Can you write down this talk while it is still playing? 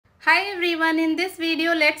Hi everyone, in this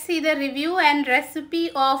video let's see the review and recipe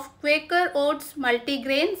of Quaker Oats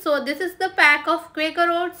Multigrain. So this is the pack of Quaker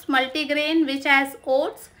Oats Multigrain which has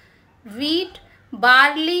oats, wheat,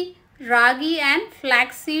 barley, ragi and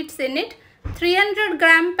flax seeds in it. 300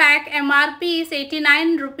 gram pack MRP is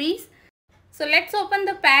 89 rupees. So let's open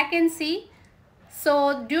the pack and see.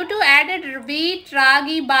 So due to added wheat,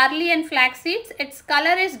 ragi, barley and flax seeds, its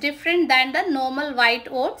color is different than the normal white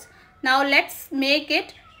oats. Now let's make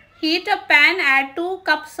it. Heat a pan, add 2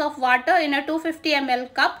 cups of water in a 250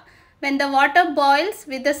 ml cup. When the water boils,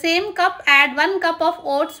 with the same cup add 1 cup of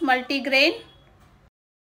oats multigrain.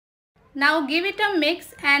 Now give it a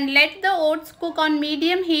mix and let the oats cook on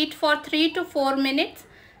medium heat for 3 to 4 minutes.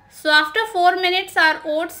 So after 4 minutes our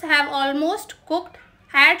oats have almost cooked.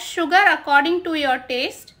 Add sugar according to your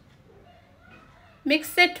taste.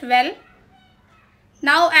 Mix it well.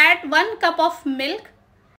 Now add 1 cup of milk.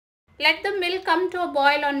 Let the milk come to a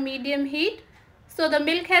boil on medium heat. So the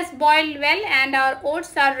milk has boiled well and our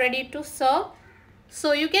oats are ready to serve.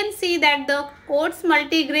 So you can see that the oats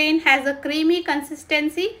multigrain has a creamy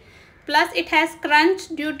consistency, plus it has crunch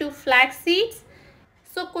due to flax seeds.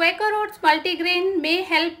 So Quaker Oats Multigrain may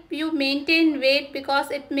help you maintain weight because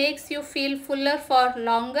it makes you feel fuller for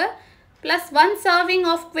longer. Plus 1 serving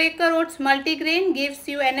of Quaker Oats Multigrain gives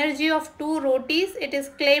you energy of 2 rotis. It is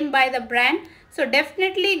claimed by the brand. So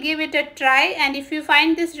definitely give it a try, and if you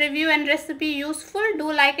find this review and recipe useful, do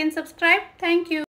like and subscribe. Thank you.